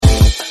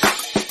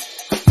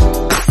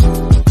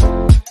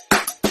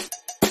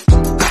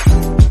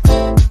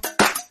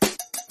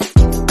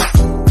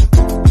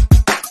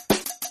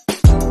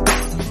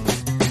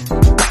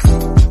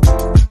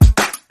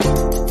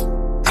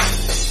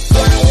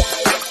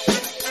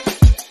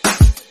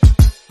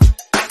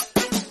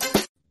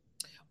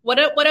What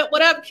up, what up,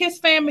 what up, Kiss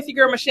fam? It's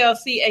your girl, Michelle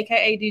C,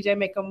 a.k.a. DJ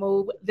Make a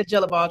Move, the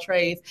Jill of all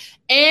trades.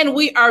 And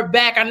we are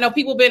back. I know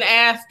people been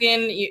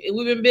asking.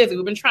 We've been busy.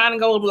 We've been trying to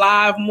go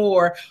live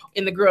more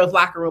in the girls'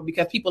 locker room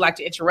because people like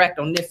to interact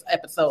on this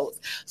episode.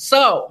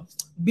 So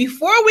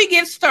before we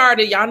get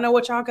started, y'all know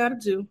what y'all got to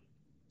do.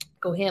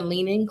 Go ahead and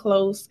lean in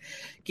close.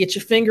 Get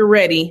your finger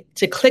ready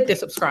to click the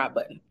subscribe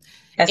button.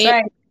 That's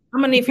right. I'm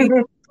going to need you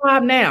to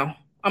subscribe now.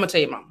 I'm going to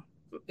tell you, Mama.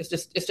 It's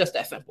just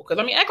that simple. Because,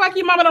 act like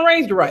your mama done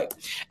raised you right.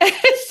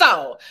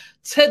 So,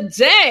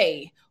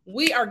 today,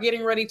 we are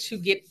getting ready to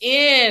get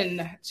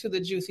into the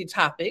juicy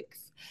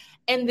topics.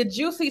 And the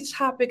juicy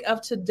topic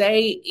of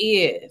today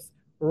is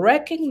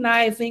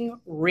recognizing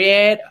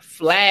red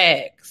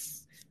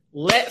flags.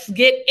 Let's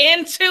get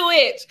into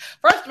it.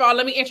 First of all,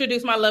 let me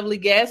introduce my lovely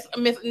guest,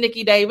 Miss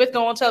Nikki Davis.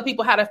 Go and tell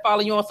people how to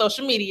follow you on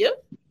social media.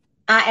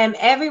 I am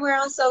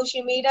everywhere on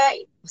social media.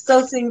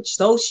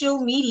 Social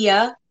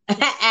media.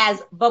 As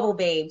Bubble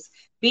Babes,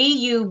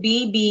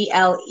 BUBBLEBABEZ,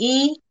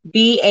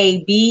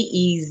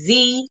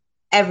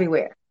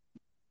 everywhere.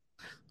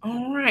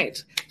 All right.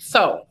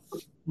 So,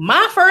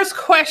 my first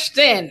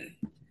question: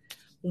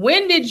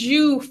 when did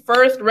you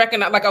first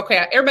recognize? Like,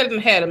 okay, everybody done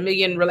had a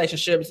million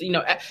relationships.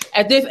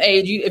 At this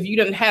age, if you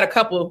didn't had a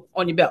couple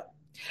on your belt,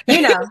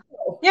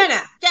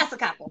 just a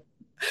couple.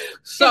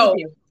 So,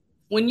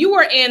 when you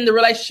were in the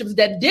relationships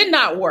that did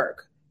not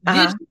work,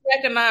 did you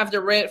recognize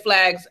the red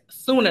flags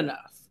soon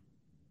enough?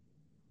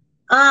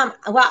 Well,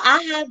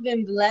 I have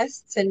been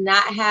blessed to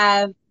not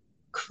have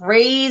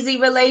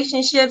crazy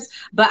relationships,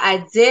 but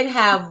I did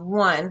have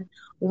one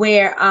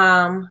where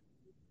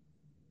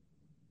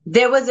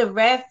there was a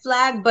red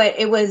flag, but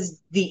it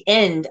was the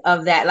end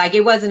of that. Like,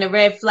 it wasn't a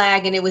red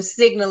flag and it was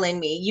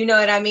signaling me. You know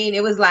what I mean?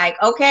 It was like,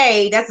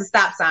 okay, that's a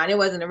stop sign. It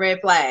wasn't a red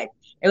flag.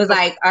 It was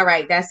like, all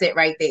right, that's it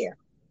right there.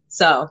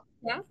 So,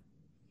 yeah.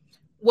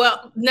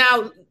 Well, now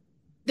I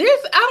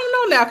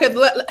don't know now because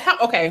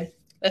okay.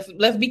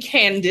 Let's be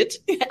candid.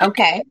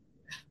 Okay.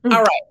 All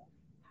right.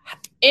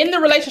 In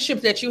the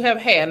relationships that you have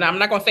had, and I'm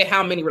not going to say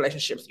how many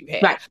relationships you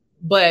had, right,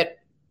 but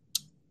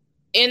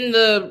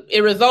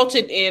it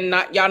resulted in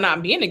y'all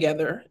not being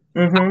together.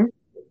 Mm-hmm.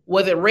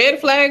 Was it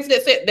red flags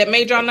that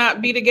made y'all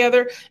not be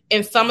together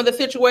in some of the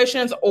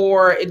situations,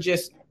 or it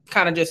just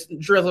kind of just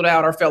drizzled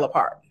out or fell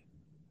apart?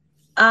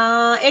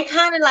 It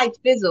kind of like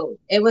fizzled.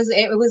 It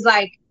was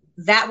like,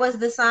 that was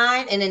the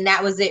sign, and then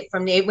that was it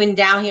from there. It went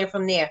down here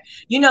from there.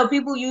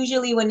 People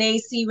usually, when they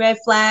see red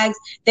flags,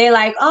 they're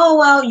like, oh,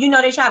 well,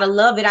 they try to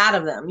love it out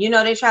of them.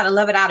 They try to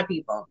love it out of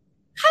people.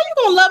 How you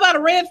gonna love out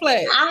a red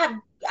flag?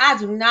 I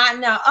do not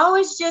know. Oh,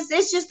 it's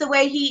just the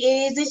way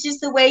he is. It's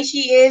just the way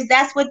she is.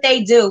 That's what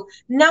they do.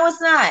 No, it's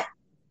not.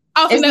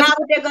 It's not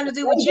what they're gonna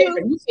do with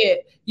you.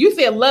 You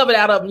said love it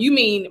out of them. You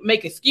mean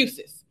make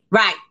excuses.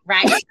 Right.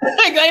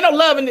 Ain't no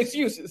loving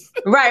excuses.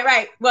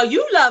 Right. Well,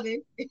 you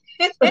loving.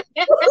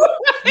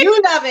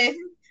 You loving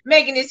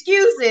making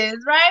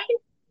excuses, right?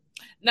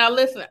 Now,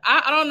 listen,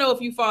 I don't know if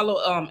you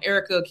follow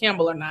Erica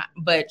Campbell or not,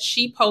 but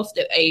she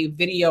posted a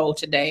video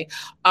today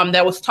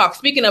that was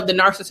speaking of the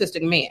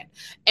narcissistic man.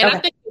 And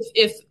okay.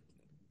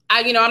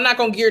 I think I'm not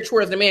going to gear it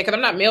towards the man because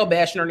I'm not male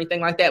bashing or anything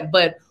like that.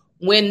 But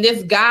when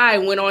this guy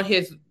went on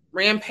his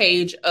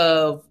rampage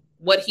of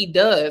what he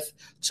does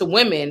to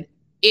women,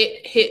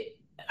 it hit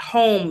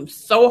home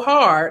so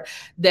hard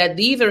that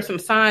these are some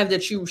signs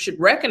that you should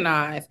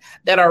recognize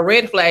that are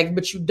red flags,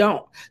 but you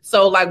don't.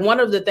 So, like, one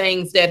of the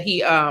things that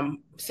he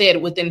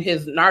said within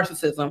his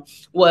narcissism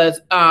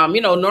was,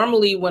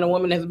 normally when a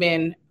woman has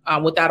been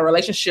without a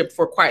relationship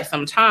for quite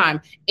some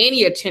time,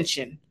 any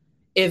attention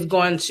is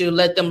going to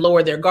let them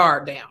lower their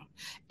guard down.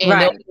 And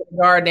they'll put the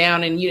guard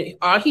down, and he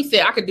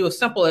said, I could do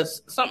something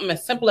as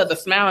simple as a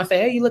smile and say,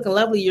 hey, you're looking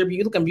lovely. You're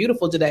looking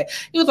beautiful today.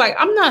 He was like,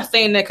 I'm not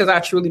saying that because I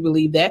truly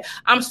believe that.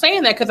 I'm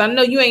saying that because I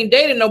know you ain't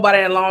dated nobody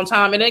in a long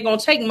time, and it ain't going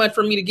to take much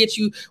for me to get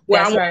you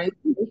where I want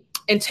you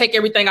and take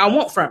everything I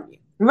want from you.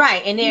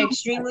 Right. And they're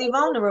extremely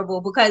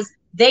vulnerable because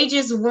they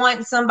just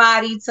want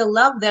somebody to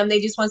love them.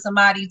 They just want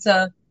somebody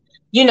to,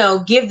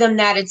 give them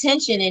that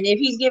attention. And if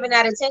he's giving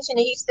that attention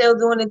and he's still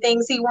doing the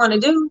things he want to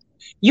do,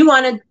 you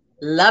want to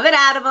love it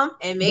out of them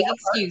and make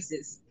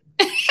excuses.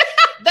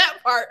 That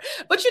part.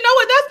 But you know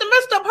what? That's the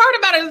messed up part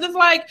about it. Is it's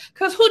like,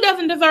 because who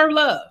doesn't deserve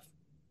love?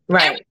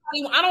 Right.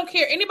 Everybody, I don't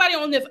care. Anybody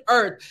on this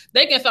earth,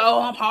 they can say,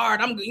 oh, I'm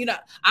hard. I'm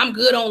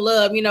good on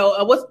love.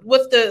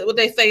 What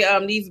they say?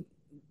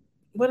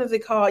 What is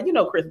it called?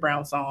 Chris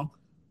Brown's song.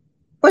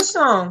 What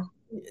song?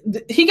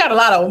 He got a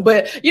lot of them,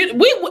 but I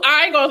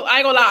ain't gonna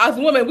lie. As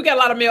women, we got a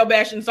lot of male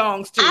bashing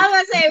songs too. I was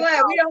gonna say,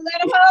 what? We don't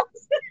let them up.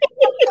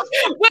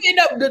 We end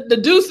up the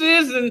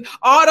deuces and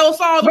all those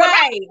songs.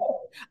 Right.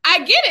 I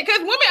get it because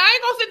women. I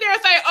ain't gonna sit there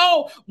and say,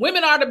 oh,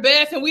 women are the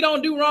best and we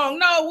don't do wrong.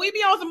 No, we be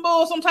on some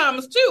bull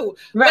sometimes too.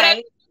 Right. But at the end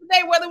of the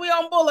day, whether we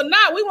on bull or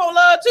not, we want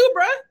love too,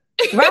 bruh.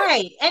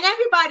 Right. And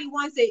everybody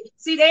wants it.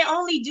 See, they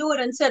only do it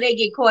until they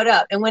get caught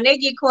up. And when they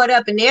get caught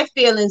up and their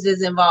feelings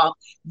is involved,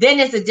 then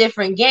it's a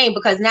different game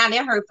because now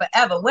they're hurt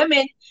forever.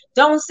 Women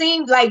don't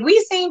seem like we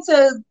seem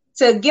to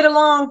get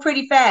along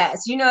pretty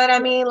fast. You know what I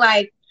mean?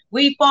 Like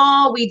we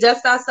fall, we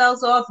dust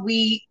ourselves off,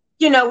 we're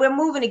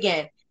moving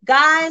again.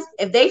 Guys,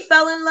 if they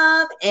fell in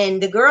love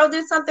and the girl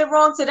did something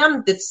wrong to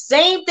them, the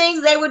same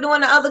things they were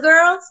doing to other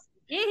girls,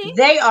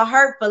 they are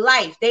hurt for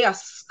life. They are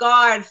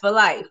scarred for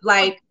life.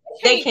 Like,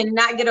 they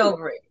cannot get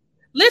over it.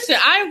 Listen,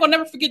 I am gonna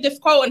never forget this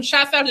quote, and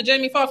shouts out to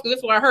Jamie Foxx, because this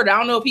is what I heard. I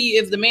don't know if he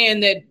is the man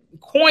that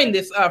coined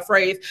this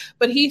phrase,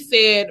 but he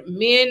said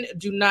men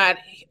do not,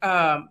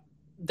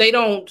 they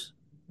don't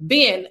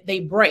bend, they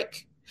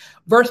break.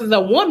 Versus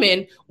a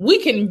woman, we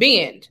can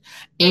bend.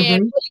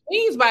 And what he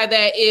means by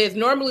that is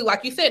normally,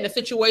 like you said, in a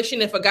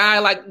situation, if a guy,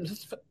 like,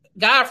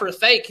 God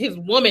forsake, his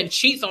woman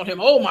cheats on him,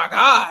 oh my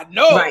God,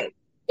 no. Right.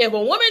 If a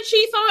woman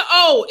cheats on,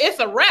 oh, it's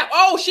a wrap.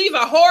 Oh, she's a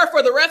whore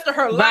for the rest of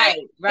her life.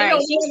 Right. No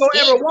one will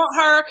ever want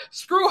her.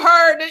 Screw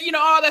her.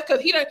 All that,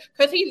 because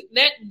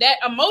that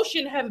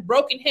emotion has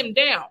broken him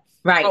down.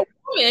 Right. A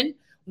woman,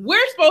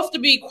 we're supposed to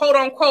be, quote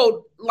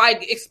unquote,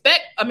 like,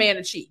 expect a man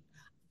to cheat.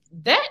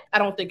 That I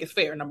don't think is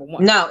fair. Number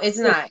one. No, it's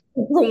not.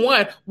 Number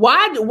one,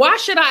 why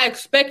should I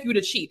expect you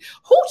to cheat?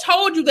 Who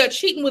told you that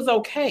cheating was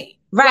okay?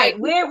 Right.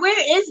 Like,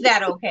 where is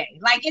that okay?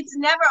 Like, it's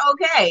never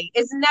okay.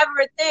 It's never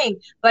a thing.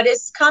 But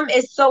it's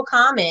so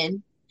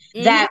common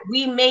that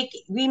we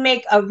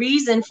make a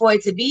reason for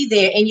it to be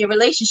there in your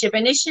relationship,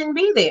 and it shouldn't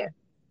be there.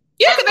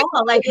 Yeah,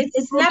 like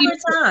it's never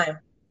time.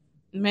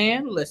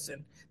 Man,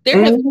 listen. There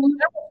have been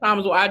several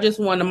times where I just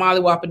want to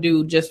mollywop a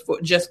dude just on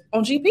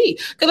GP,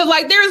 because it's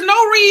like there's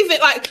no reason.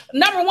 Like,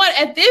 number one,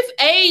 at this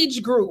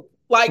age group,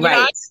 like,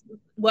 I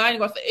ain't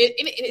gonna say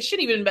it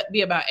shouldn't even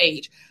be about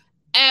age.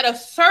 At a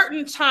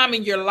certain time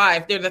in your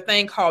life, there's a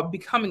thing called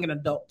becoming an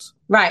adult.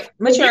 Right.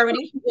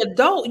 Maturity.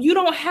 Adult, you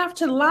don't have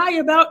to lie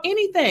about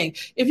anything.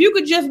 If you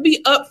could just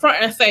be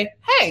upfront and say,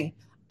 hey,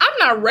 I'm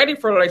not ready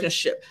for a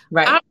relationship.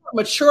 Right. I'm not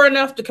mature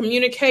enough to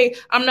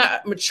communicate. I'm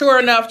not mature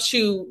enough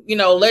to,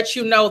 let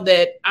you know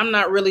that I'm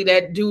not really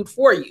that dude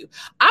for you.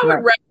 I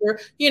would rather,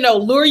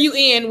 lure you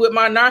in with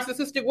my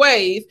narcissistic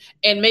ways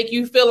and make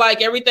you feel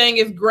like everything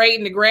is great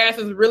and the grass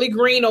is really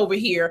green over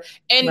here,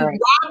 and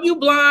rob you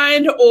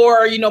blind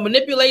or,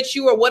 manipulate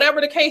you or whatever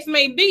the case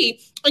may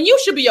be. And you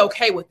should be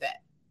okay with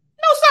that.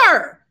 No,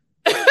 sir.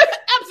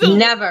 Absolutely.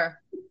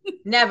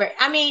 Never.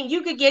 I mean,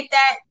 you could get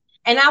that.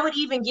 And I would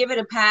even give it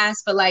a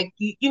pass for, like,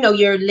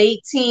 your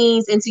late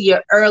teens into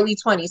your early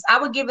 20s. I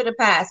would give it a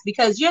pass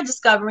because you're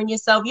discovering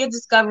yourself. You're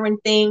discovering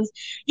things.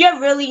 You're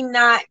really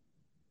not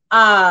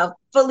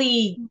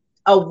fully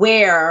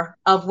aware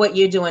of what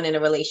you're doing in a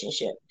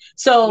relationship.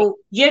 So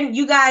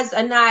you guys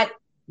are not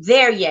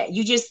there yet.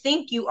 You just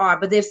think you are.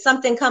 But if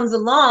something comes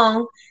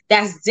along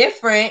that's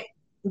different,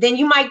 then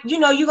you might,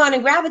 you're going to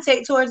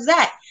gravitate towards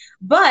that.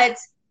 But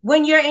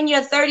when you're in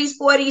your 30s,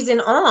 40s and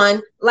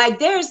on, like,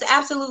 there's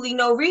absolutely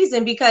no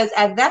reason, because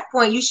at that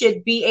point you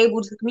should be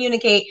able to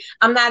communicate,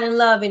 I'm not in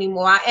love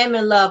anymore. I am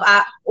in love.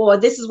 Or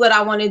this is what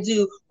I want to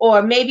do.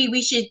 Or maybe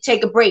we should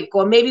take a break,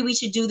 or maybe we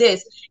should do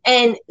this,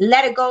 and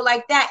let it go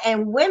like that.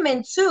 And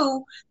women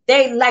too,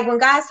 they like when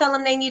guys tell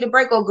them they need a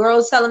break, or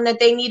girls tell them that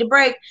they need a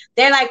break,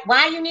 they're like,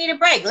 why you need a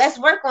break? Let's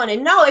work on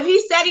it. No, if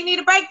he said he need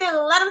a break, then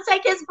let him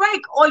take his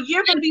break, or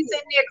you're going to be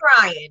sitting there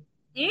crying.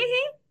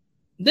 Mm-hmm.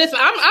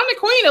 I'm the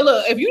queen of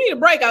look. If you need a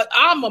break,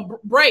 I'm a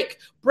break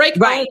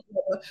right.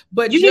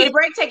 But you need a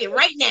break, take it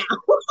right now.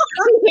 No,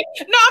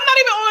 I'm not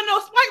even on no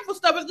spiteful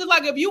stuff. It's just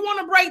like, if you want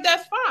a break,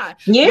 that's fine.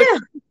 Yeah. But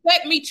you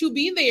expect me to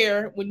be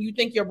there when you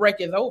think your break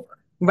is over.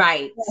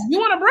 Right. If you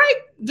want a break,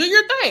 do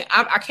your thing.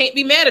 I can't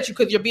be mad at you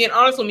because you're being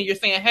honest with me. You're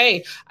saying,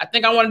 hey, I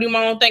think I want to do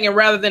my own thing, and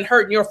rather than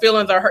hurting your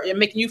feelings or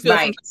making you feel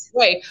some type of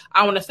way,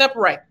 I want to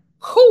separate.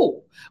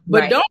 Cool.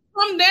 But don't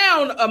come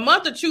down a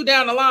month or two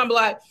down the line and be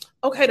like,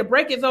 okay, the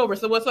break is over,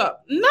 so what's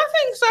up?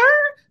 Nothing, sir.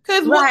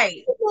 Because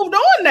we moved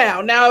on now.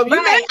 Now, if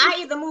I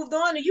either moved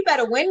on or you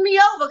better win me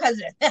over,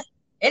 because it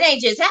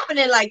ain't just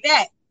happening like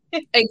that.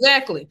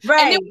 Exactly.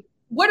 Right. And then,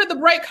 where did the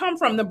break come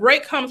from? The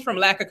break comes from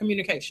lack of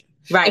communication.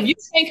 Right. If you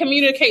can't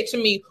communicate to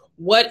me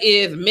what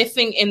is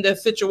missing in the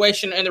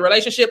situation, in the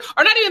relationship,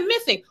 or not even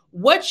missing,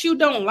 what you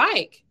don't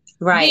like,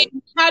 right?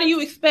 Then how do you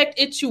expect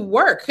it to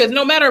work? Because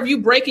no matter if you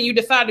break and you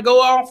decide to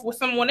go off with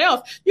someone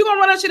else, you're going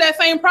to run into that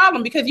same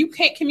problem, because you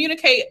can't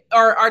communicate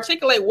or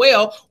articulate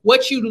well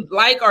what you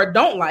like or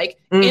don't like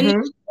in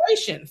the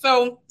situation.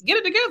 So get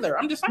it together.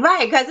 I'm just saying.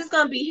 Right, because it's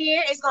going to be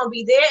here, it's going to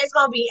be there, it's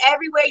going to be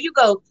everywhere you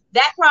go.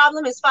 That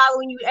problem is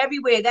following you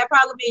everywhere. That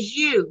problem is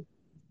you.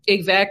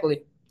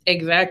 Exactly.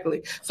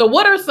 So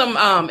what are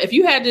some, if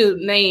you had to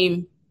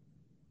name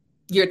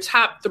your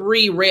top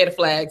 3 red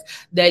flags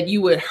that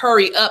you would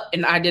hurry up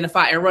and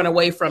identify and run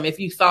away from if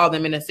you saw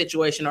them in a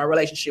situation or a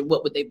relationship,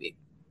 what would they be?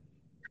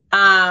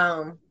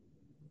 No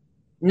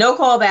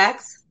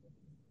callbacks.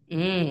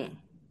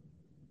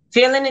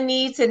 Feeling the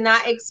need to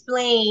not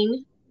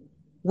explain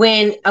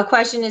when a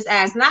question is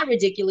asked. Not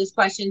ridiculous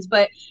questions,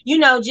 but,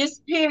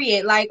 just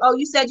period. Like, oh,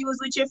 you said you was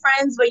with your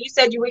friends, but you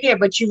said you were here,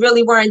 but you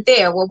really weren't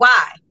there. Well,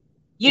 why?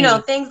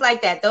 Things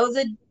like that. Those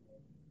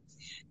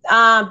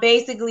are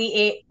basically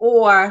it.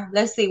 Or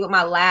let's see what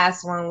my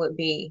last one would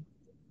be.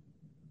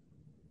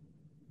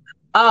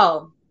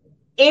 Oh,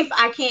 if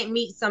I can't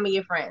meet some of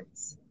your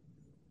friends.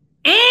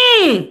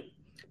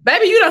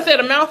 Baby, you done said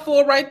a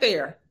mouthful right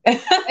there.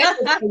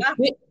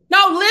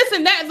 No,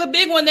 listen, that is a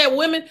big one that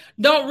women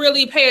don't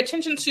really pay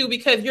attention to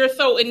because you're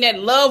so in that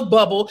love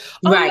bubble.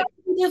 Oh, Right.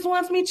 he just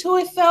wants me to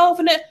himself.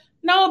 And that,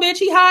 no, bitch,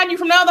 he hiding you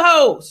from the other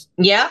hoes.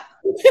 Yep.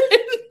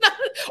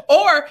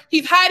 Or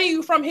he's hiding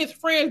you from his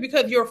friends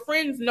because your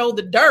friends know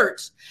the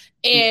dirt.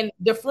 And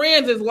the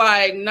friends is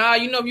like, nah,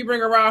 you know, if you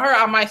bring around her,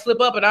 I might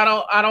slip up and I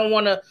don't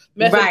want to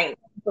mess Right. up.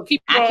 So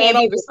I can't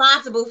be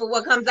responsible for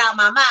what comes out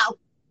my mouth.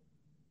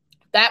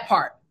 That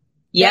part.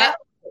 Yeah.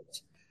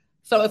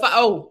 So if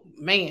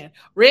man,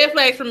 red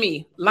flags for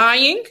me,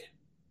 lying.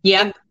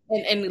 Yeah.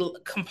 And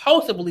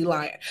compulsively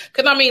lying.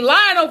 Because I mean,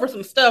 lying over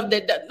some stuff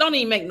that don't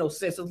even make no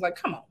sense. It's like,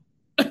 come on.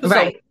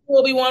 Right. So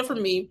will be one for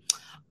me.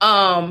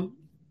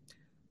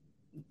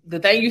 The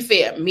thing you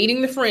said,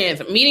 meeting the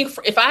friends,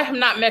 if I have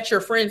not met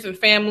your friends and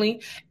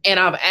family and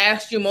I've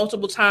asked you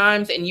multiple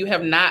times and you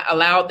have not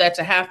allowed that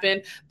to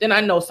happen, then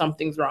I know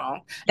something's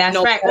wrong. That's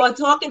right. Or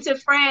talking to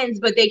friends,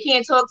 but they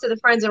can't talk to the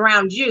friends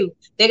around you.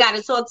 They got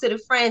to talk to the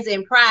friends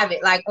in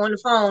private, like on the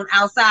phone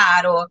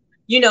outside or,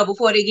 you know,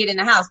 before they get in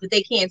the house, but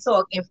they can't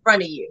talk in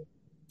front of you.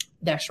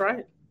 That's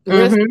right.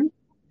 Mm-hmm.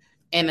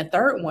 And the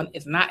third one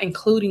is not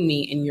including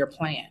me in your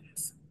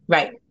plans.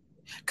 Right.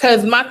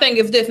 Because my thing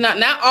is this, not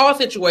all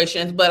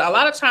situations, but a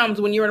lot of times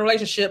when you're in a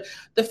relationship,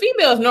 the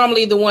female is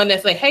normally the one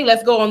that's like, hey,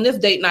 let's go on this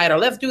date night or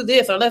let's do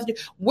this or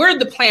we're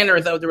the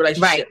planners of the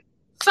relationship. Right.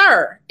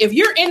 Sir, if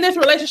you're in this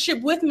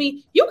relationship with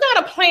me, you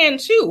got a plan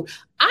too.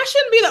 I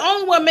shouldn't be the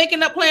only one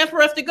making up plans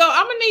for us to go.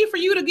 I'm going to need for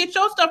you to get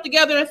your stuff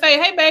together and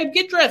say, hey, babe,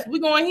 get dressed.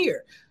 We're going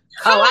here.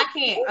 I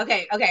can't.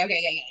 Okay. I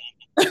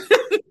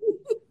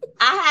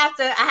have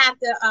to,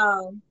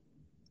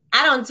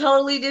 I don't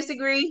totally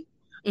disagree.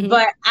 Mm-hmm.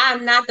 But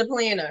I'm not the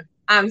planner.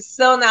 I'm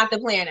so not the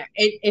planner.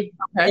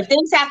 If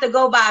things have to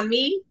go by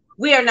me,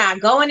 we are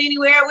not going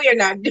anywhere. We are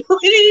not doing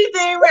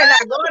anything. We're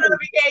not going on a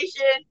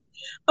vacation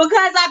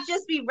because I'd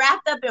just be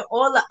wrapped up in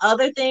all the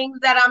other things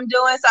that I'm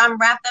doing. So I'm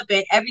wrapped up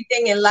in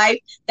everything in life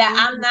that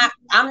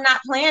I'm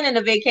not planning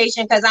a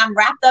vacation because I'm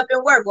wrapped up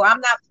in work or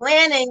I'm not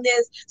planning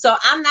this. So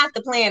I'm not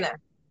the planner.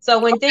 So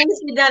when things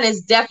get done,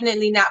 it's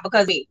definitely not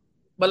because of me.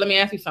 But let me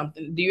ask you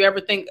something. Do you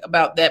ever think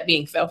about that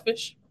being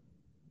selfish?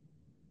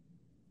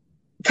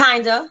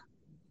 Kinda.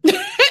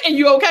 And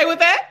you okay with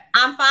that?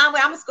 I'm fine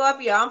with. I'm a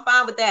Scorpio. I'm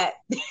fine with that.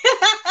 You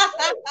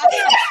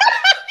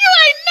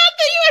ain't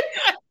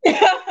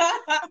nothing.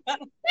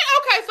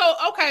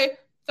 Okay.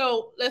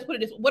 So let's put it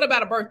this. What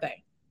about a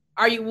birthday?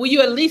 Will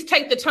you at least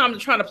take the time to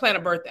try to plan a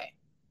birthday?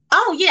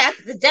 Oh yeah,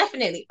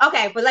 definitely.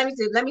 Okay, but let me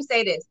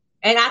say this.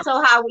 And I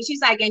told her,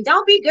 she's like, and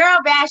don't be girl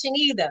bashing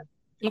either.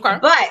 Okay.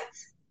 But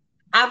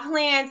I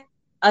planned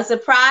a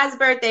surprise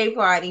birthday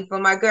party for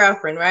my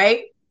girlfriend,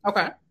 right?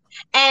 Okay.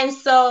 And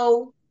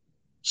so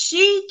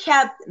she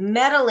kept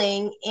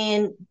meddling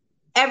in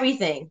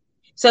everything.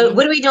 So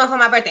what are we doing for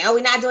my birthday? Oh,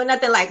 we're not doing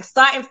nothing, like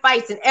starting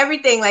fights and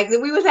everything. Like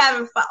we was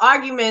having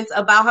arguments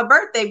about her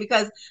birthday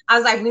because I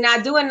was like, we're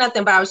not doing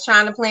nothing, but I was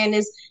trying to plan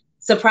this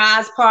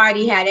surprise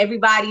party, had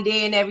everybody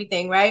there and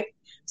everything, right?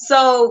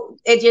 So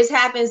it just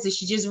happens that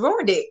she just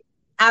ruined it.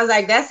 I was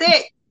like, that's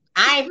it.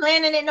 I ain't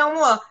planning it no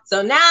more.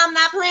 So now I'm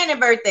not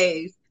planning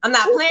birthdays. I'm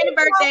not planning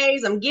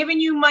birthdays. I'm giving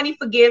you money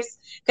for gifts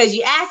because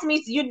you asked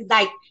me.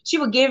 She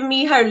would give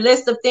me her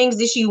list of things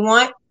that she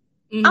want.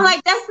 Mm-hmm. I'm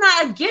like, that's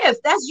not a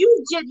gift. That's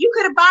you. You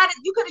could have bought it.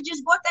 You could have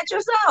just bought that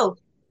yourself.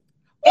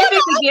 Well, if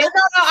it's a gift.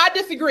 No, I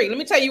disagree. Let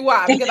me tell you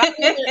why. Because I've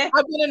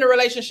been in a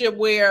relationship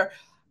where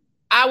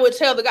I would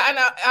tell the guy, and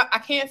I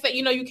can't say,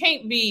 you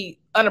can't be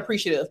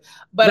unappreciative,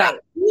 but right.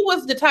 He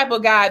was the type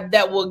of guy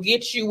that will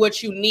get you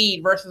what you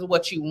need versus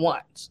what you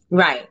want.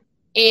 Right.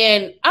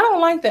 And I don't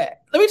like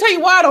that. Let me tell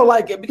you why I don't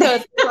like it.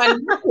 Because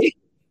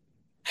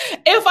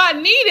if I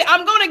need it,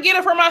 I'm going to get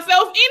it for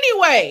myself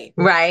anyway.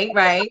 Right.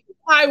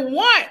 I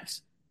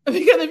want.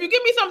 Because if you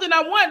give me something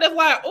I want, that's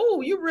like,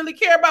 oh, you really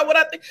care about what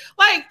I think.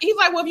 Like, he's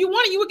like, well, if you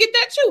want it, you would get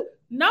that too.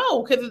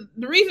 No, because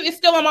the reason it's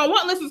still on my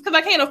want list is because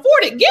I can't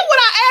afford it. Get what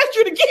I asked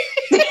you to get.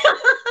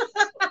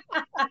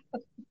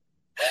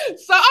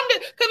 So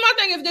because my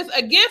thing is this: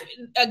 a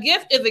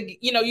gift is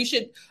you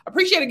should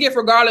appreciate a gift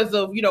regardless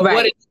of right.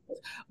 What it is.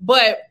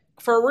 But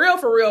for real,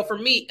 for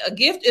me, a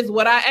gift is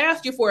what I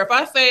asked you for. If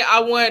I say I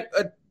want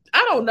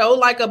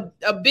like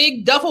a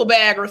big duffel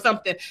bag or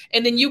something,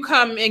 and then you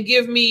come and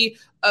give me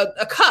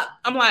a cup,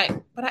 I'm like,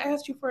 but I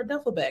asked you for a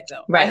duffel bag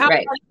though. Right. How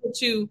right.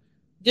 to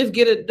just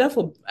get a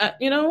duffel, Right.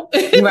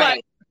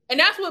 Like, and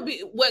that's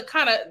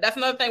that's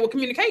another thing with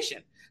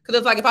communication. Because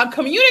it's like, if I'm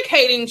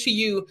communicating to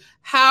you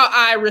how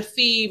I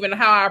receive and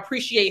how I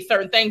appreciate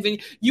certain things,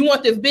 and you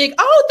want this big,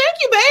 oh, thank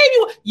you,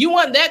 babe. You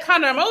want that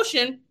kind of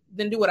emotion,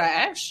 then do what I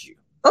asked you.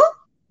 Oh,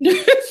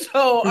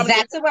 so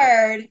that's a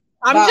word.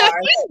 I'm just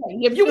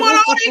saying, if you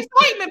want all the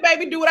excitement,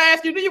 baby, do what I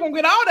asked you to do. You're going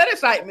to get all that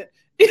excitement.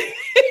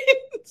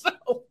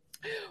 So,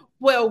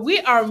 well,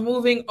 we are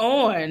moving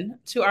on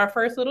to our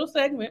first little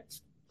segment.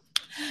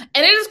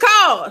 And it is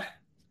called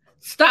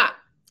Stop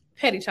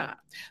Petty Time.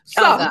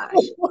 So, gosh.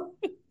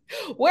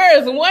 Where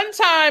is one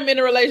time in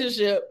a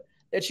relationship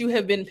that you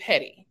have been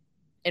petty?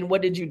 And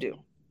what did you do?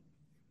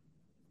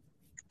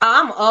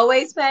 I'm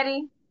always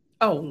petty.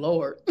 Oh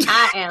Lord.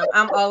 I am.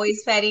 I'm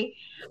always petty.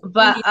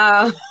 But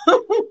all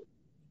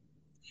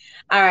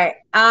right.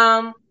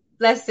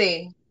 Let's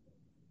see.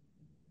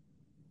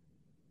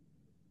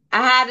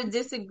 I had a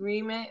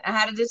disagreement.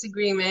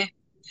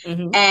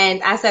 Mm-hmm.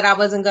 And I said I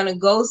wasn't gonna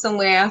go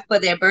somewhere for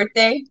their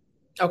birthday.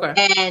 Okay.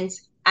 And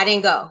I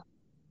didn't go.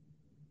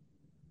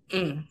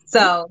 Mm.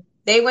 So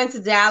they went to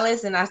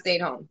Dallas and I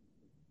stayed home.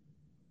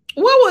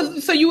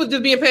 So you was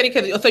just being petty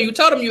so you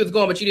told them you was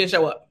going, but you didn't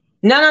show up.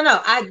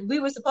 No. We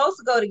were supposed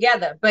to go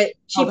together, but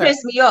she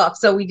pissed me off,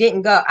 so we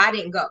didn't go. I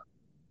didn't go.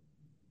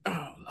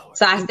 Oh Lord.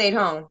 So I stayed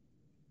home.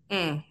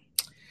 Mm.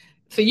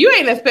 So you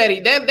ain't as petty.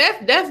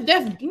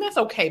 That's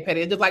okay,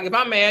 petty. It's just like if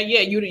I'm mad,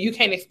 yeah, you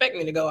can't expect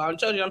me to go. I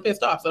told you I'm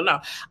pissed off. So no,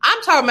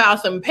 I'm talking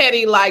about some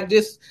petty like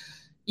this.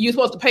 You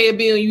supposed to pay a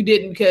bill, you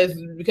didn't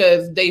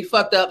because they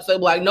fucked up. So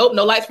like, nope,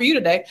 no lights for you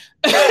today.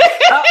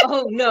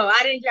 Oh no,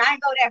 I didn't go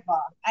that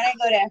far.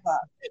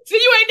 See,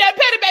 you ain't that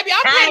petty, baby.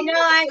 I know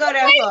I ain't go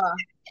that far.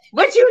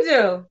 What you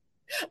do?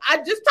 I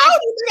just told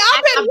you.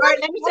 I'm petty.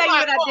 Let me tell you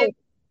what I did.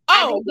 I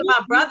did to my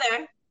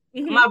brother.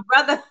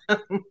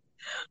 Mm-hmm.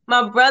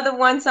 My brother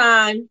one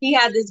time, he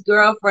had this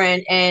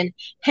girlfriend and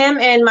him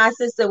and my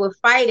sister were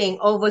fighting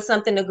over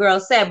something the girl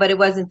said, but it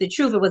wasn't the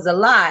truth. It was a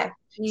lie.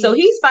 Mm-hmm. So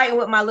he's fighting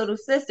with my little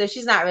sister.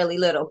 She's not really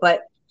little,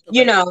 but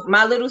you know,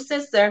 my little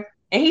sister,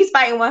 and he's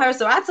fighting with her.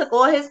 So I took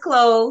all his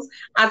clothes.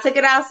 I took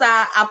it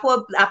outside. I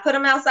put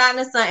them outside in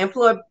the sun and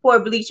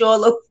poured bleach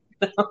all over.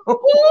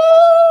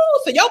 Ooh,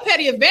 so your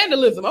petty is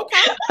vandalism. Okay.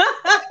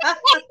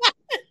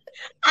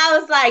 I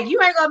was like,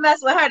 you ain't gonna mess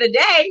with her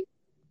today.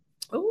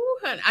 Ooh,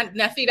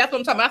 now see, that's what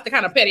I'm talking about. That's the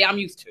kind of petty I'm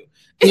used to.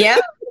 Yeah.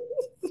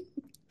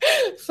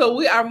 So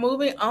we are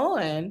moving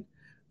on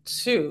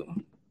to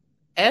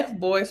F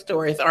boy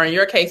stories, or in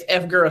your case,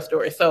 F girl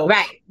stories. So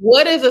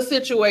What is a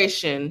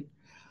situation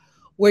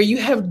where you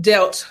have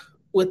dealt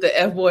with the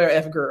F boy or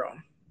F girl?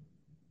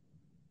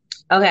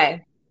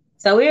 Okay.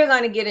 So we are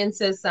going to get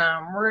into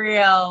some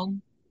real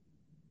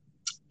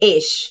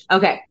ish.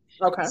 Okay.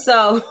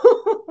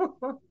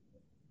 So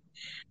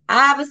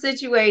I have a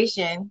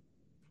situation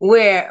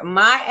where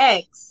my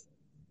ex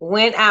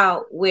went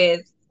out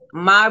with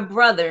my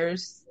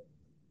brother's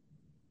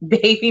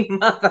baby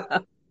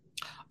mother.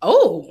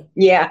 Oh.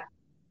 Yeah.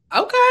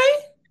 Okay.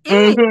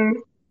 Mm-hmm.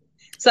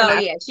 So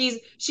yeah,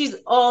 she's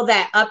all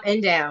that up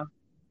and down,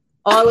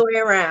 all the way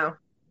around.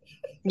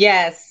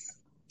 Yes.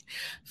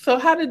 So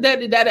how did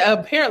that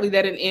apparently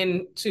that didn't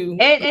end to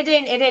it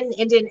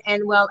didn't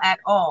end well at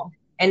all.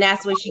 And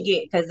that's what she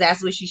get, because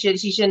that's what she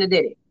shouldn't have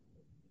did it.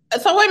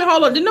 So wait a minute,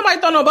 hold on. Did nobody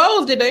throw no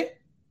bows, did they?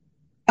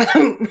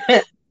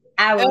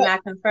 I will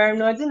not confirm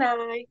nor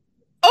deny.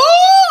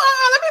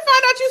 Oh, let me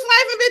find out you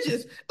slicing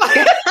bitches.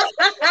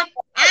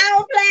 I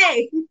don't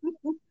play.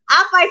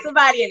 I'll fight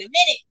somebody in a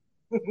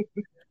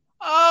minute.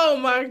 Oh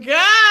my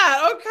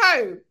God.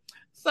 Okay.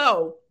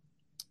 So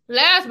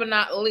last but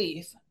not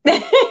least,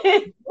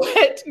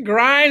 what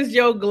grinds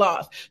your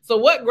gloss? So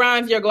what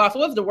grinds your gloss?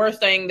 What's the worst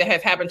thing that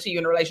has happened to you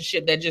in a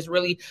relationship that just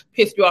really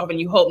pissed you off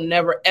and you hope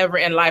never, ever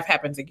in life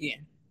happens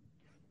again?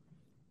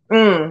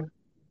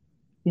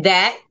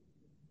 That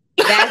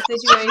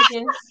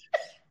situation.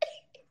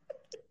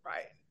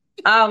 Right.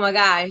 Oh my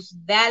gosh.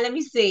 Let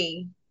me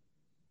see.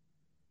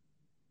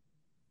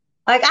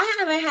 Like, I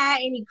haven't had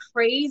any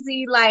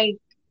crazy, like,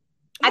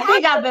 I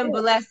think I've been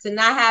blessed to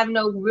not have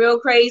no real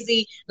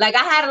crazy, like,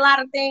 I had a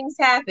lot of things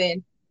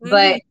happen,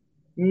 but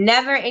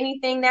never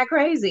anything that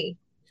crazy.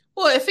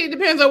 Well, it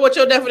depends on what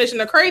your definition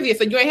of crazy is.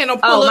 So you ain't had no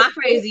pull up. My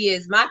crazy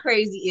is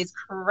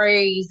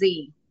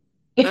crazy.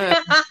 So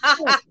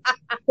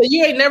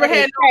you ain't never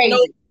had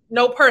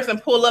no person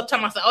pull up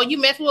talking about, oh, you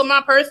messing with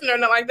my person or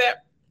nothing like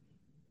that?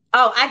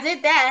 Oh, I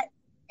did that.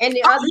 In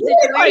the other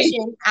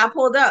situation, I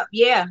pulled up.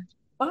 Yeah.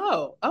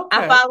 Oh, okay.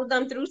 I followed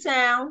them through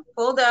town,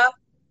 pulled up.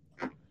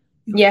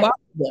 Followed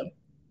them.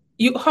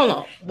 Hold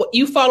on.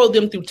 You followed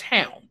them through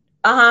town?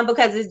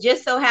 Because it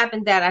just so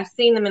happened that I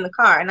seen them in the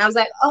car, and I was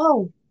like,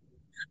 oh,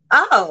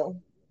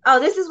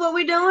 this is what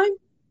we're doing.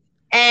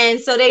 And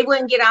so they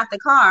wouldn't get out the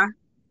car.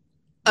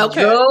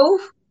 Okay.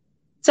 Drove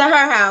to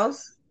her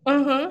house.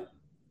 I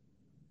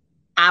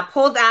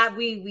pulled out.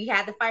 We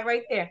had to fight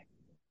right there.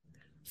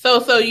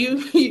 So you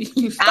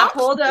stopped. I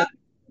pulled up.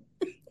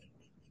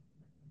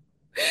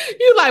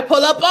 You like,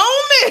 pull up on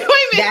me.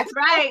 Wait a minute.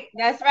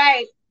 That's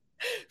right.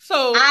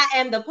 So I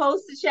am the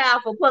poster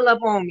child for pull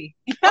up on me.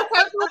 Okay,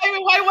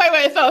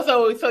 wait.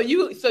 So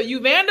you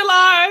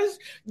vandalized,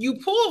 you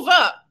pulled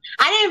up.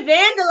 I didn't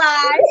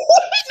vandalize.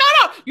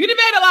 No, you didn't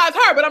vandalize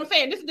her, but I'm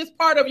saying this is just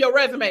part of your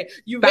resume.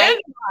 You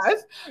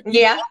vandalized.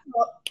 Yeah.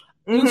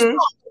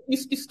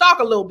 You stalk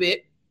a little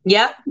bit.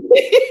 Yep.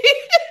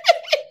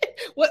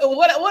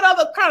 What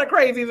other kind of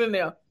crazy is in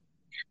there?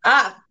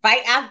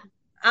 Fight.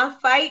 I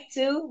fight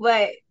too,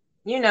 but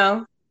you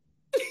know,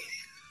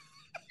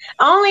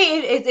 only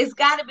it's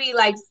got to be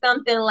like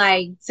something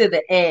like to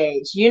the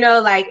edge, you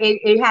know, like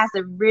it has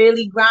to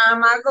really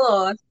grind my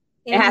gloves.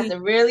 It has to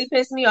really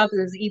piss me off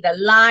because it's either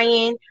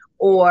lying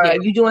or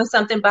you doing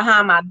something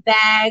behind my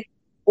back,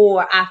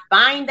 or I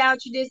find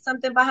out you did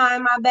something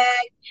behind my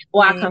back,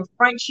 or I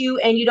confront you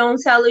and you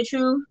don't tell the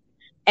truth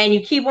and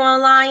you keep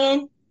on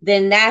lying.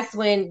 Then that's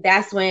when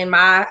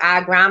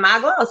I grind my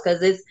gloves,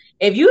 because it's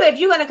if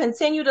you're gonna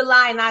continue to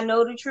lie and I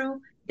know the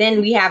truth,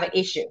 then we have an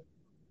issue.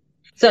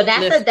 So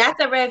that's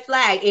a red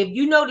flag. If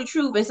you know the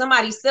truth and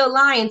somebody's still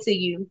lying to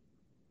you,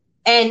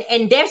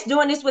 and they're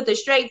doing this with a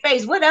straight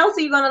face, what else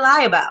are you gonna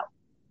lie about?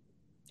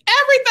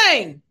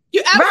 Everything.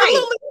 You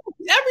absolutely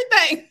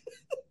everything.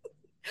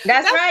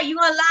 That's right. You're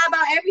gonna lie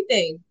about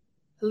everything.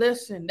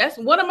 Listen, that's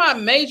one of my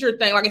major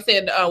things. Like I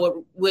said,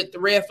 with the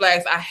red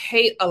flags, I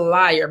hate a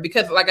liar,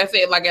 because, like I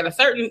said, like at a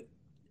certain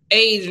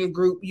age and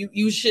group,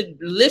 you should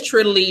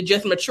literally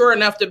just mature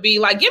enough to be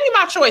like, give me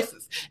my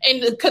choices.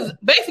 And because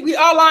basically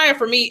all lying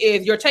for me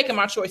is you're taking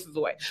my choices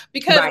away.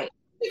 Because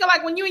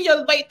like when you're in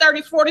your late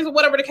 30s, 40s, or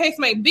whatever the case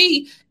may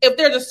be, if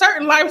there's a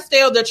certain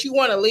lifestyle that you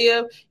want to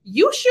live,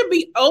 you should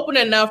be open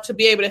enough to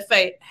be able to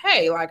say,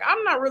 hey, like,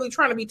 I'm not really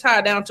trying to be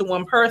tied down to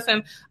one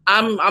person.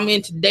 I'm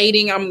into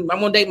dating. I'm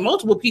going to date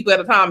multiple people at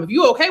a time. If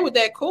you're okay with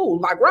that, cool,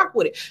 like, rock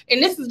with it.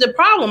 And this is the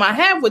problem I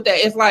have with that.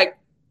 It's like,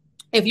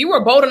 if you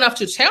were bold enough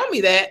to tell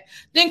me that,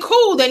 then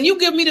cool. Then you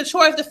give me the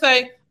choice to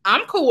say,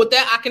 I'm cool with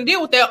that. I can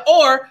deal with that.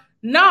 Or,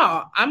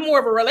 nah, I'm more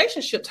of a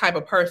relationship type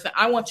of person.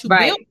 I want to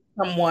build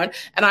someone,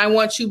 and I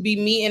want to be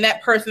me and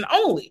that person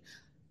only.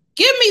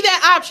 Give me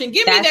that option.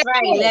 That's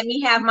right. Choice. Let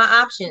me have my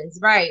options.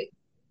 Right.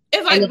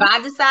 It's like, and if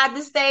I decide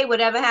to stay,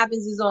 whatever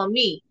happens is on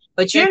me.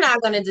 But you're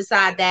not going to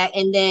decide that.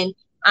 And then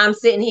I'm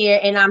sitting here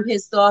and I'm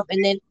pissed off.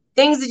 And then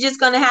things are just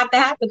going to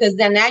happen, because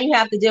then now you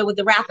have to deal with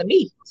the wrath of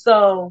me.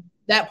 So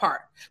that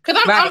part.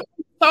 Because I'm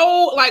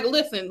so, like,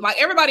 listen, like,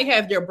 everybody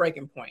has their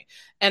breaking point.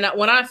 And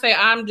when I say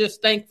I'm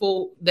just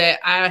thankful that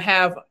I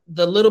have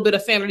the little bit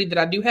of sanity that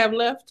I do have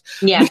left.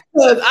 Yeah.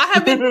 Because I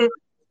have been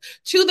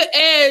to the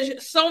edge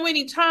so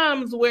many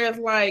times where it's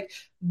like,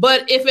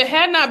 but if it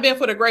had not been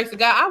for the grace of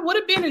God, I would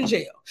have been in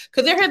jail.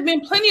 Because there has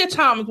been plenty of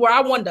times where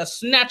I wanted to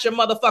snatch a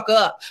motherfucker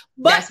up.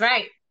 But that's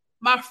right.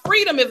 My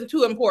freedom is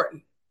too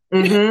important.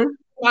 Mm-hmm.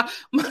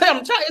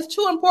 It's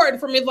too important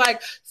for me. It's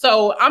like,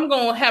 so I'm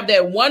going to have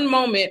that one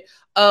moment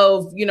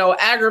of,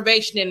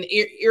 aggravation and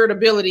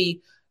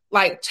irritability,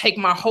 like, take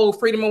my whole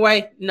freedom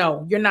away.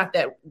 No, you're not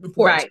that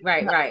important.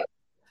 Right.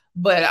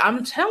 But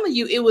I'm telling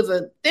you, it was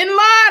a thin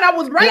line. I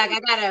was right. Like, I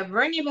gotta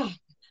bring you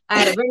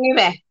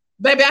back.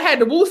 Baby, I had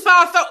the woo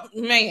saw. So,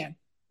 man,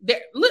 look,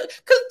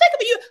 because think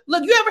of you.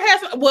 Look, you ever had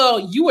some? Well,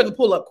 you were the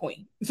pull up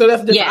queen, so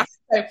that's different.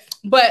 Yes.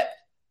 But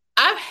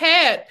I've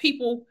had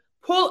people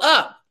pull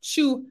up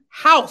to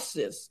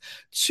houses,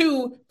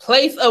 to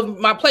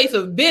my place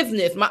of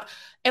business,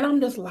 and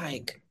I'm just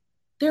like,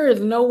 there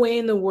is no way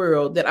in the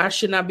world that I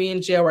should not be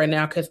in jail right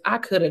now, because I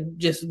could have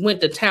just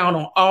went to town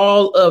on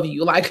all of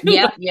you. Like,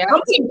 yeah.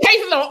 I'm putting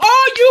cases on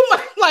all you.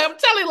 Like, I'm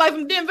telling you, like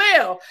some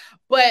Denzel.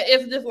 But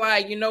it's just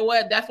like, you know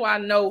what? That's why I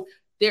know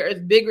there is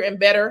bigger and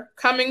better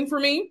coming for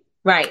me.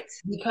 Right.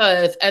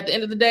 Because at the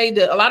end of the day,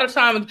 a lot of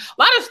times,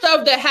 a lot of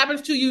stuff that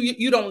happens to you,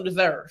 you don't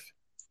deserve.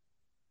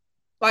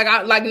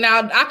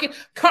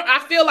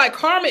 I feel like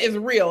karma is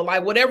real.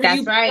 Like, whatever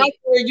you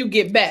where you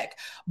get back.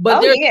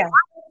 But there's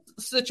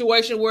a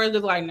situation where it's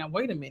just like, now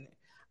wait a minute,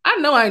 I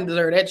know I didn't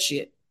deserve that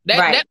shit.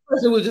 That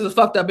person was just a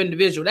fucked up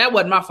individual. That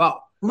wasn't my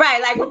fault. Right.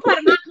 Like, what part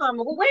of my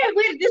karma? Well, where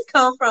did this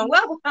come from?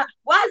 Well,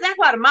 why is that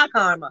part of my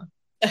karma?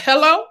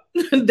 Hello?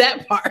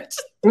 That part.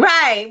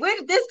 Right. Where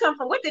did this come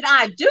from? What did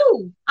I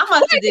do? I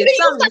must have did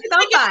something to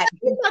somebody. I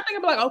think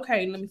I'm like,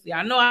 okay, let me see.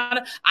 I know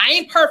I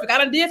ain't perfect. I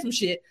done did some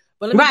shit.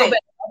 But let me go back.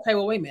 Okay,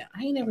 well, wait a minute.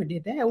 I ain't never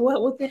did that.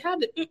 What the hell?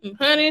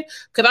 Honey?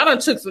 Because I done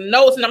took some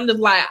notes, and I'm just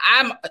like,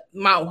 I'm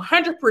my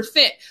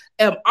 100%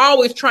 am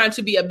always trying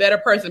to be a better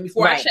person.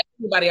 Before I check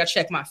anybody, I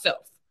check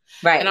myself.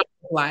 Right. And I'm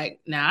like,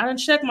 now I done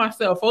checked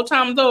myself 4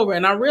 times over,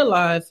 and I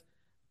realized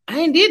I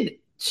ain't did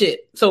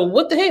shit. So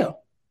what the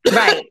hell?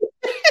 Right.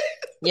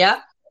 Yeah.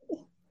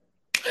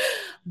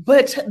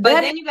 But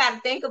then you got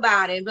to think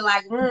about it and be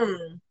like,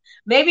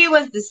 maybe it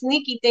was the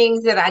sneaky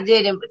things that I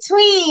did in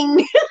between.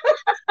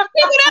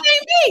 That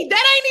ain't me.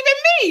 That ain't even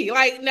me.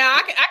 Like, now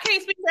I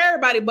can't speak for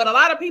everybody, but a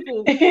lot of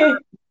people,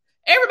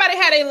 everybody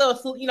had a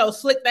little,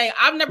 slick thing.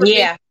 I've never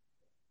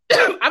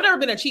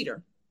been a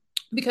cheater,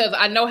 because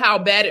I know how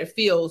bad it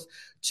feels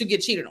to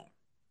get cheated on.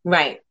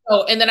 Right.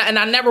 So, and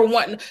I never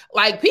want,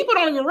 like, people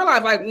don't even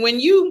realize, like,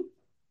 when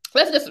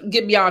let's just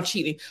get beyond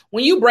cheating.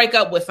 When you break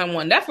up with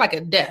someone, that's like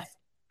a death.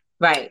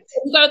 Right.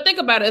 You got to think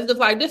about it. It's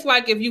just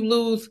like if you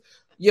lose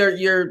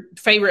your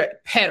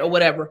favorite pet or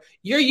whatever,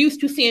 you're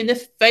used to seeing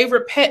this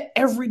favorite pet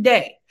every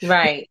day.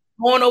 Right.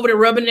 Going over there,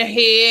 rubbing their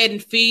head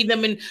and feeding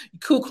them and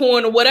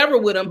cuckooing or whatever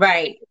with them.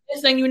 Right.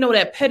 This thing,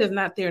 that pet is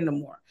not there no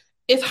more.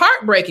 It's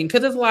heartbreaking,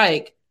 because it's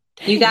like,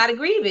 dang. You got to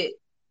grieve it.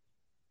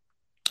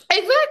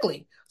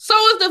 Exactly. So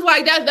it's just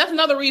like that's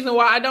another reason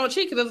why I don't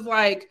cheat, because it's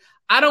like,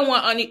 I don't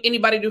want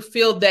anybody to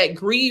feel that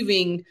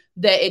grieving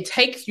that it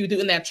takes you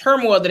through, and that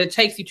turmoil that it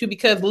takes you to,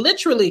 because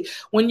literally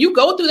when you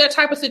go through that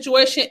type of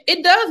situation,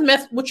 it does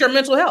mess with your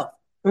mental health.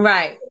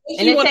 Right.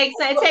 And it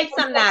takes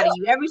something out of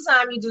you. Every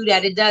time you do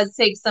that, it does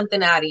take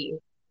something out of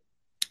you.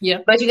 Yeah.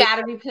 But you got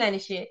to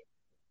replenish it.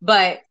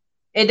 But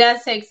it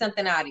does take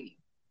something out of you.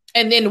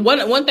 And then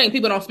one thing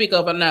people don't speak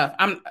of enough,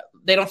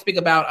 they don't speak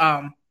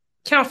about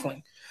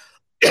counseling.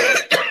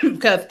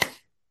 Because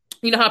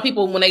you know how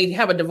people, when they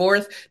have a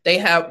divorce, they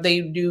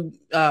do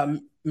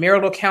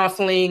marital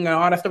counseling and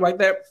all that stuff like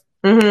that.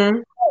 Mm-hmm.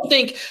 I don't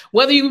think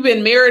whether you've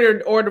been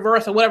married or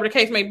divorced or whatever the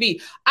case may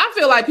be, I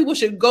feel like people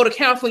should go to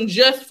counseling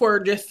just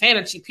for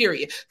sanity,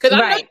 period. Because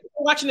I know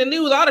watching the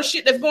news, all the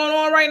shit that's going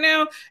on right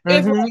now,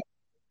 it's like,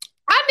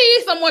 I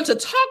need someone to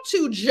talk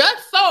to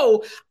just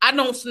so I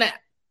don't snap.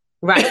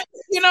 Right.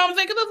 You know what I'm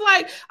saying? Because it's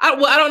like,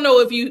 I don't know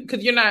if you,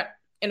 because you're not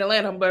in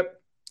Atlanta,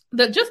 but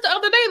just the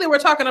other day they were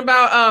talking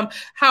about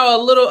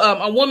how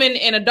a woman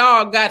and a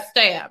dog got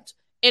stabbed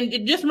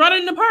and just running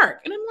in the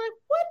park. And I'm like,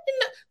 what in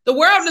the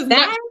world is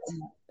not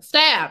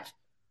stabbed?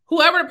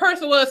 Whoever the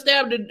person was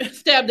stabbed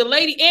the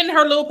lady and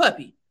her little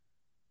puppy.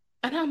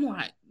 And I'm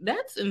like,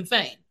 that's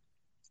insane.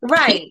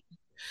 Right.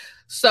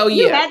 So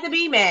you had to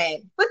be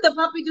mad. What the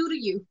puppy do to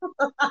you?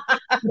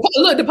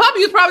 Look, the puppy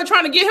was probably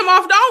trying to get him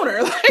off the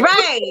owner. Like,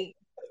 right.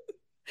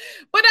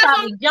 But that's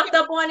probably jumped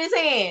up on his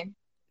hand.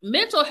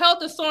 Mental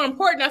health is so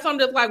important. That's something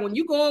that's like when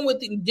you go on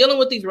with dealing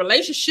with these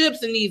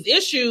relationships and these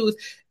issues,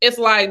 it's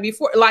like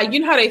before, like, you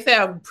know how they say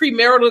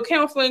premarital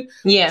counseling?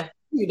 Yeah.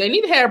 They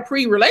need to have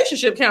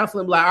pre-relationship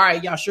counseling. Like, all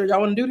right, y'all sure y'all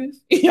want to do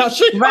this? Y'all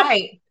sure?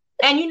 Right.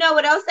 And you know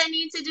what else they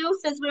need to do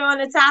since we're on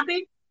the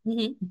topic?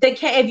 Mm-hmm.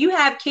 If you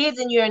have kids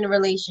and you're in a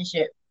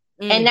relationship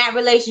and that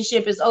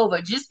relationship is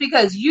over, just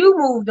because you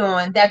moved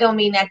on, that don't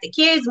mean that the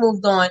kids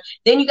moved on.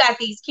 Then you got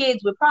these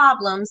kids with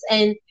problems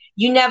and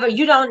you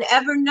don't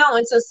ever know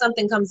until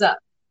something comes up.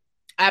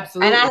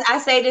 Absolutely. And I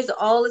say this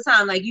all the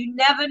time, like, you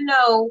never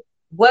know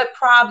what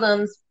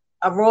problems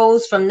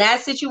arose from that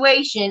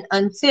situation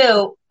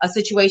until a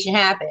situation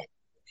happened.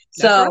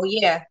 So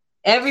yeah,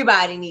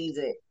 everybody needs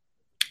it.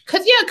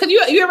 Cause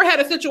you ever had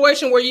a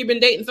situation where you've been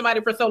dating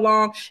somebody for so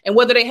long, and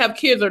whether they have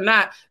kids or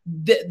not,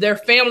 their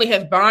family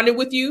has bonded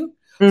with you.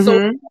 Mm-hmm.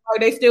 So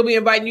they still be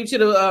inviting you to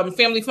the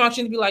family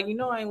functions. Be like,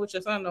 I ain't with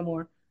your son no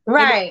more.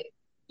 Right. Like,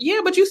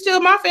 yeah, but you still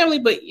my family.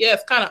 But yeah,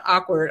 it's kind of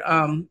awkward.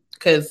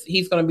 Because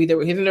he's gonna be there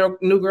with his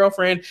new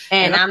girlfriend,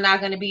 and I'm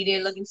not gonna be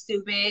there looking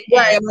stupid.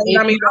 Right.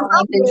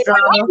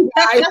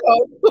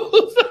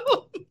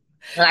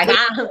 Like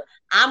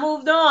I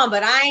moved on,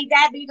 but I ain't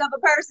that big of a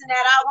person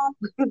that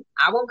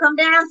I won't come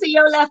down to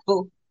your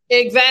level.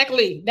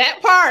 Exactly.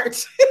 That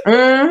part.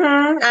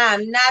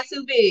 I'm not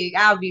too big.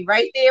 I'll be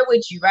right there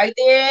with you, right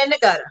there in the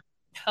gutter.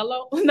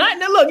 Hello. Look, you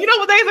know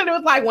what they said? It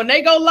was like when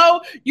they go low,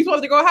 you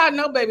supposed to go high.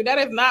 No, baby, that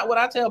is not what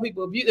I tell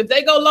people. If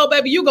they go low,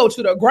 baby, you go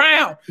to the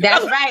ground.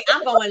 That's right.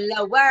 I'm going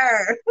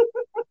lower.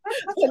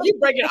 You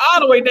break it all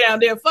the way down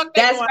there. Fuck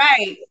that. That's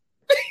right.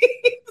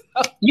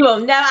 You will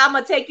never. I'm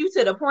gonna take you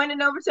to the point of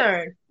no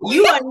return.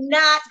 You are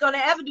not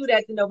gonna ever do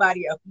that to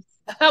nobody else.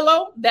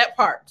 Hello, that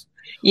part.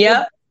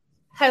 Yep.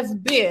 Has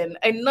been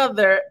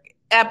another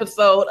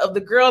episode of the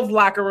Girls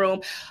Locker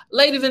Room.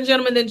 Ladies and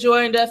gentlemen that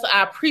joined us,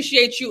 I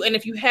appreciate you. And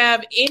if you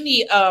have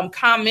any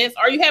comments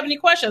or you have any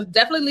questions,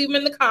 definitely leave them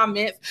in the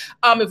comments.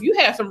 If you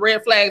have some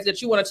red flags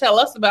that you want to tell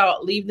us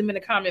about, leave them in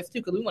the comments too,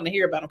 because we want to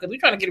hear about them, because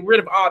we're trying to get rid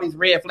of all these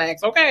red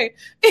flags, okay?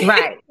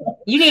 Right.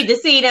 You need to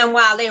see them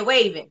while they're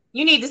waving.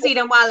 You need to see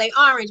them while they're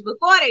orange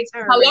before they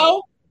turn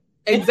Hello?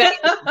 red.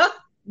 Exactly.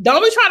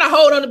 Don't be trying to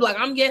hold on to be like,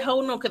 I'm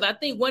holding on, because I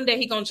think one day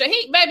he gonna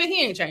change. Baby,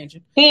 he ain't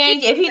changing.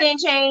 If he didn't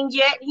change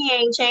yet, he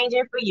ain't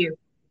changing for you.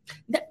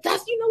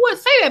 That's, you know what?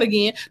 Say that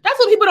again. That's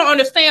what people don't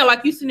understand.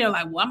 Like, you sitting there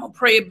like, well, I'm gonna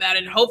pray about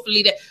it and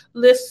hopefully that.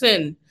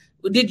 Listen,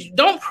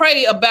 don't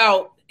pray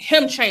about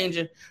him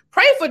changing.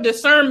 Pray for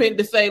discernment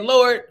to say,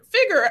 Lord,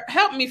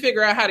 help me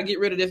figure out how to get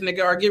rid of this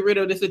nigga or get rid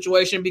of this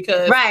situation,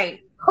 because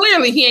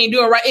clearly he ain't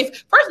doing right.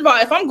 First of all,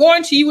 if I'm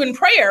going to you in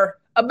prayer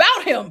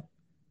about him,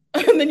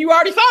 and then you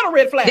already saw the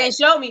red flag. Then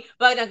show me.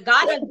 But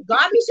God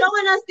be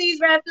showing us these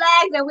red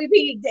flags and we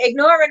be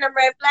ignoring them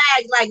red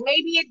flags. Like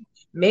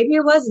maybe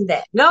it wasn't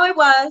that. No, it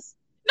was.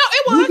 No,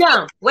 it was. You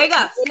dumb. Wake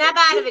up. Snap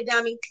out of it,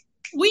 dummy.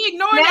 We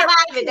ignore Snap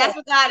out of it. That's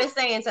what God is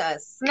saying to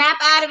us. Snap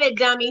out of it,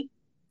 dummy.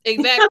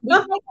 Exactly.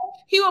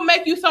 He will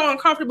make you so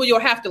uncomfortable you'll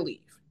have to leave.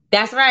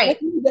 That's right.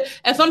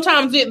 And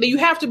sometimes you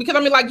have to, because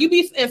like you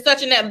be in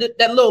such in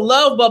that little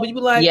love bubble, you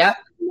be like, yeah.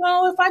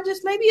 If I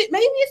just maybe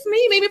it's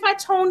me. Maybe if I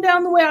tone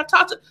down the way I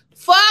talk to,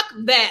 fuck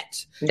that.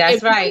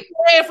 That's right.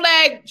 Red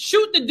flag,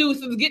 shoot the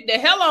deuces, get the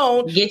hell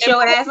on. Get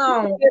your ass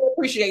on.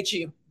 Appreciate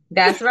you.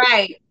 That's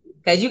right.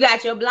 Because you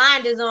got your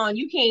blinders on,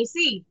 you can't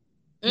see.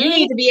 You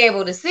need to be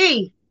able to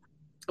see.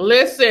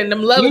 Listen,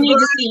 them love. You need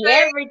to see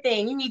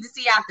everything. You need to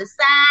see out the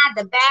side,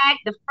 the back,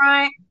 the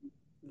front.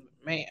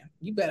 Man,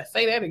 you better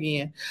say that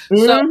again.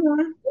 So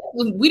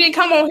we didn't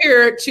come on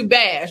here to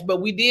bash, but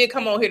we did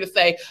come on here to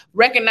say,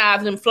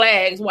 recognize them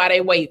flags while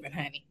they waving,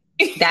 honey.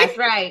 That's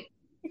right.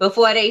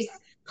 Before they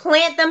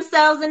plant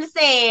themselves in the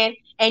sand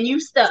and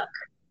you stuck.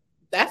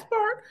 That's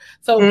part.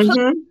 So let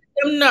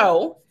them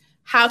know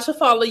how to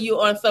follow you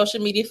on social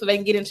media so they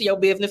can get into your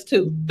business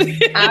too.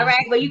 All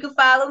right. Well, you can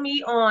follow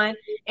me on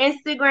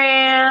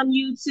Instagram,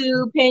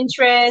 YouTube,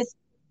 Pinterest.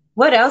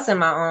 What else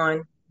am I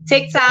on?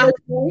 TikTok.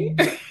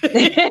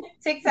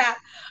 TikTok.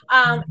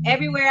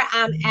 Everywhere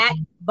I'm at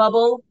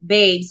Bubble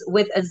Babes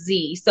with a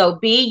Z. So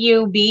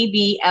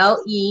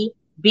BUBBLEBABEZ.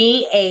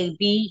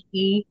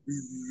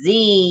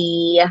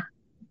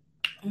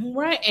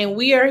 Right. And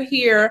we are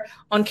here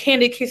on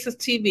Candy Kisses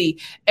TV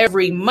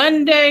every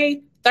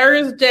Monday,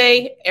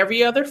 Thursday,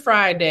 every other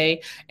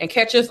Friday. And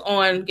catch us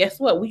on, guess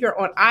what? We are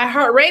on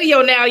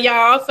iHeartRadio now,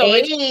 y'all. So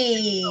it's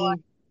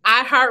on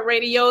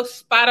iHeartRadio,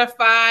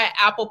 Spotify,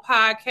 Apple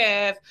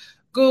Podcasts,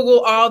 Google,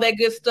 all that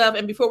good stuff.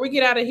 And before we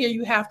get out of here,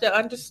 you have to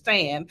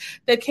understand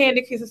that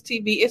Candy Kisses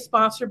TV is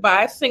sponsored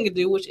by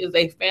Singadoo, which is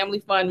a family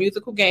fun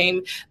musical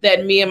game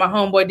that me and my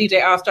homeboy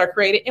DJ All-Star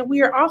created. And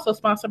we are also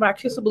sponsored by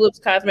Kissable Lips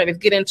Cosmetics.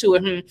 Get into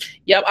it.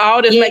 Yep,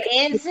 all this. Get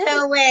into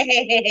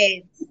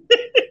it.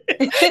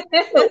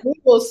 So we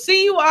will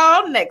see you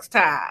all next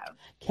time.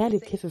 Candy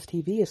Kisses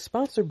TV is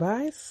sponsored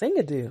by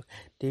Singadoo.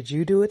 Did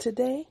you do it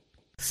today?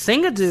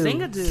 Singadoo.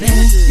 Singadoo.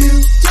 Can you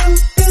do it?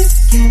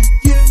 Can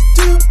you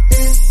do it?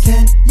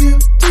 Can you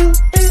do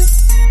it?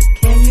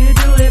 Can you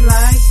do it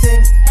like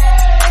this?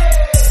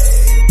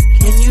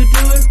 Can you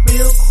do it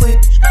real quick?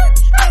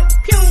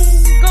 Pew!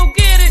 Go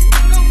get it!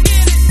 Go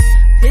get it!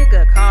 Pick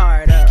a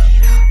card up.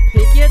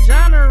 Pick your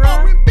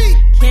genre.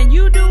 Can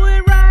you do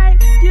it right?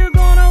 You're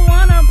gonna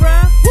wanna,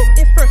 bruh.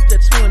 It's first to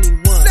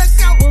 21.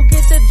 We'll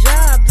get the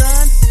job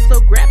done. So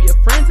grab your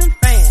friends and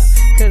fam,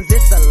 cause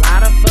it's a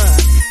lot of fun.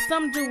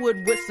 Some do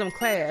it with some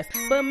class,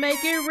 but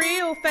make it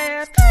real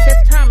fast, cause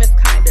time is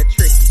kinda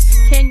tricky.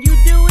 Can you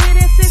do it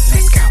in 6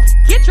 weeks?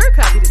 Get your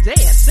copy today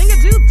at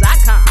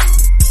singadoo.com.